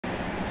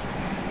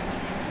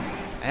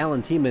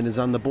Alan Tiemann is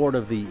on the board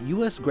of the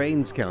U.S.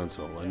 Grains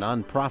Council, a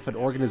nonprofit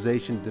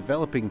organization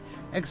developing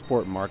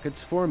export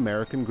markets for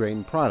American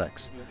grain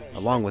products.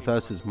 Along with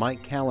us is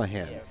Mike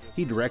Callahan.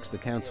 He directs the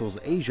Council's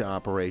Asia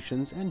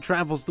operations and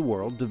travels the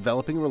world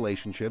developing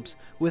relationships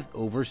with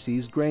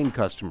overseas grain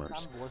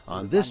customers.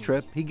 On this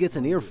trip, he gets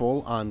an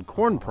earful on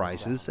corn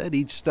prices at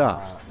each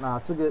stop.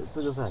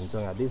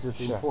 This is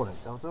important.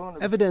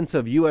 Evidence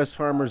of U.S.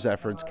 farmers'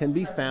 efforts can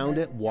be found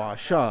at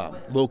Huaxia.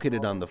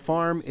 Located on the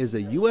farm is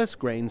a U.S.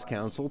 Grains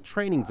Council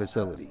training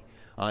facility.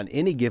 On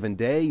any given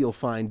day, you'll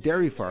find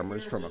dairy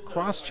farmers from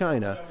across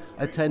China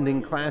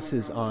attending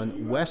classes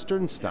on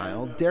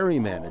Western-style dairy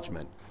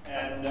management.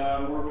 And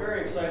we're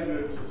very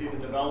excited to see the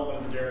development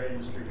of the dairy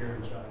industry here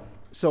in China.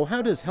 So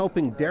how does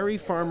helping dairy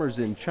farmers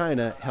in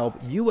China help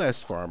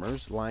U.S.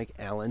 farmers like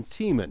Alan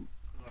Tiemann?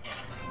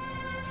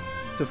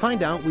 To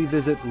find out, we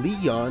visit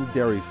Liyan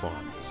Dairy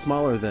Farm.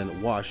 Smaller than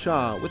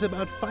Huaxia, with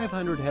about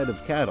 500 head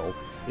of cattle,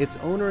 its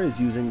owner is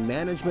using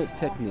management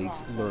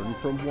techniques learned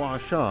from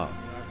Huaxia.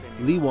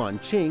 Li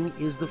Wanqing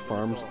is the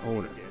farm's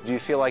owner. Do you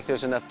feel like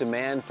there's enough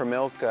demand for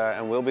milk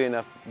and will be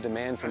enough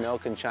demand for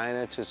milk in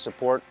China to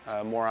support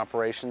more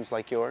operations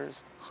like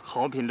yours?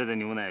 好品质的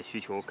牛奶需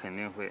求肯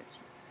定会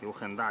有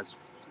很大。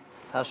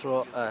他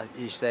说,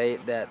 you say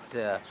that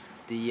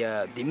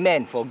the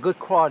demand for good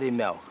quality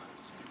milk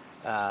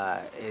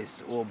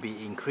will be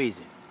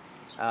increasing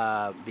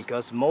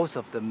because most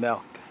of the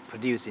milk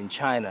produced in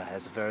China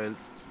has very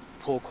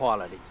poor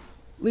quality.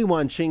 Li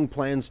Wanqing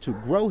plans to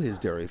grow his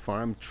dairy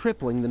farm,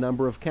 tripling the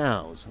number of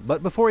cows.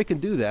 But before he can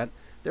do that,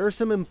 there are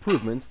some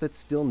improvements that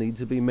still need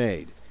to be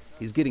made.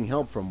 He's getting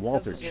help from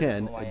Walter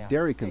Chen, a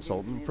dairy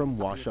consultant from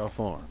Huaxia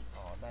Farm.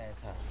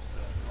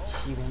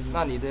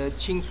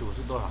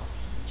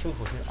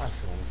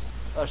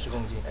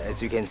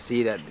 As you can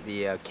see that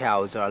the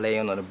cows are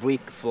laying on a brick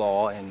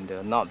floor and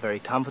they're not very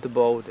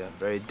comfortable, they're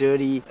very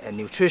dirty. And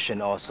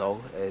nutrition also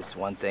is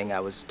one thing.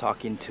 I was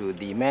talking to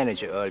the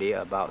manager earlier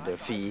about their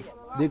feed.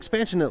 The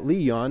expansion at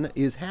Liyan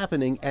is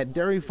happening at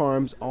dairy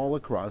farms all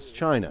across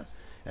China.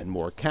 And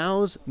more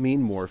cows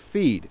mean more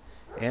feed,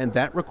 and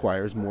that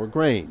requires more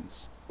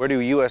grains. Where do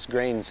U.S.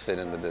 grains fit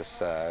into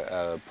this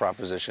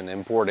proposition,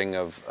 importing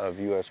of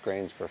U.S.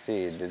 grains for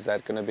feed? Is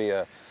that going to be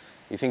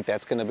you think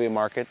that's going to be a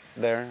market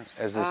there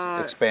as this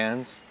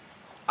expands?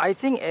 I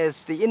think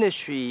as the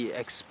industry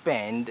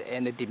expands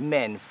and the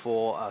demand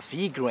for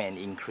feed grain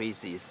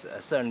increases,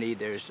 certainly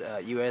there's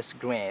U.S.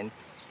 grain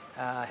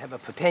have a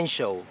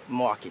potential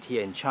market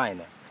here in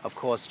China. Of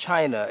course,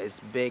 China is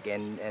big,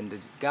 and the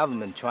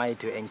government trying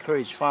to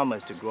encourage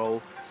farmers to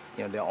grow,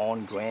 their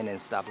own grain and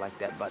stuff like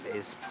that. But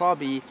it's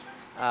probably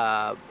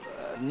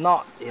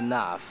not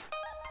enough.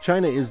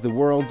 China is the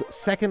world's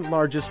second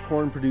largest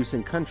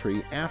corn-producing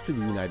country after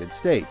the United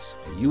States.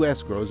 The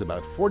U.S. grows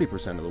about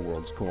 40% of the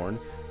world's corn,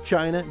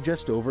 China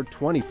just over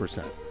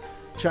 20%.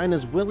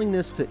 China's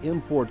willingness to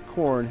import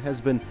corn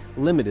has been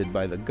limited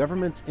by the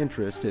government's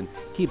interest in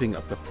keeping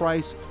up the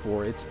price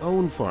for its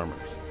own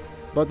farmers.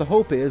 But the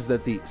hope is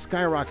that the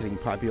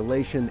skyrocketing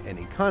population and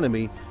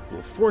economy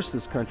will force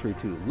this country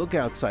to look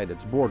outside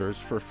its borders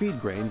for feed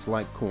grains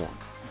like corn.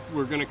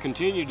 We're going to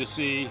continue to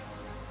see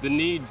the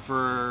need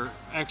for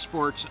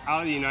exports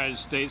out of the United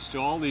States to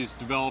all these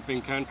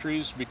developing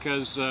countries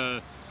because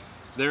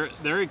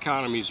their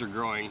economies are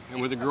growing.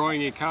 And with a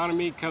growing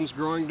economy comes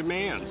growing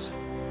demands.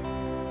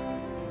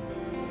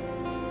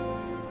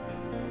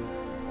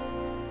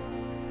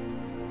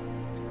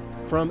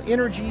 From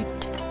energy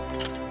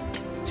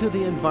to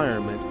the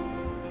environment,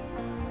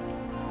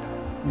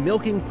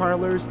 milking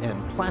parlors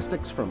and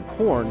plastics from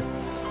corn,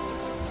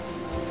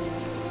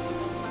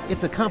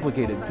 it's a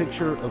complicated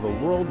picture of a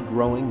world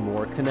growing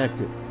more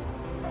connected.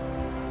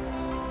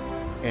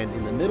 And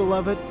in the middle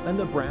of it, a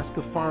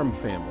Nebraska farm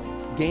family,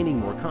 gaining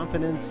more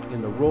confidence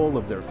in the role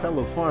of their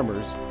fellow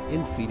farmers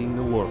in feeding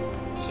the world.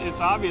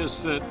 It's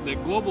obvious that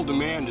global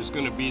demand is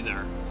going to be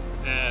there,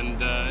 and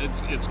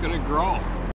it's going to grow.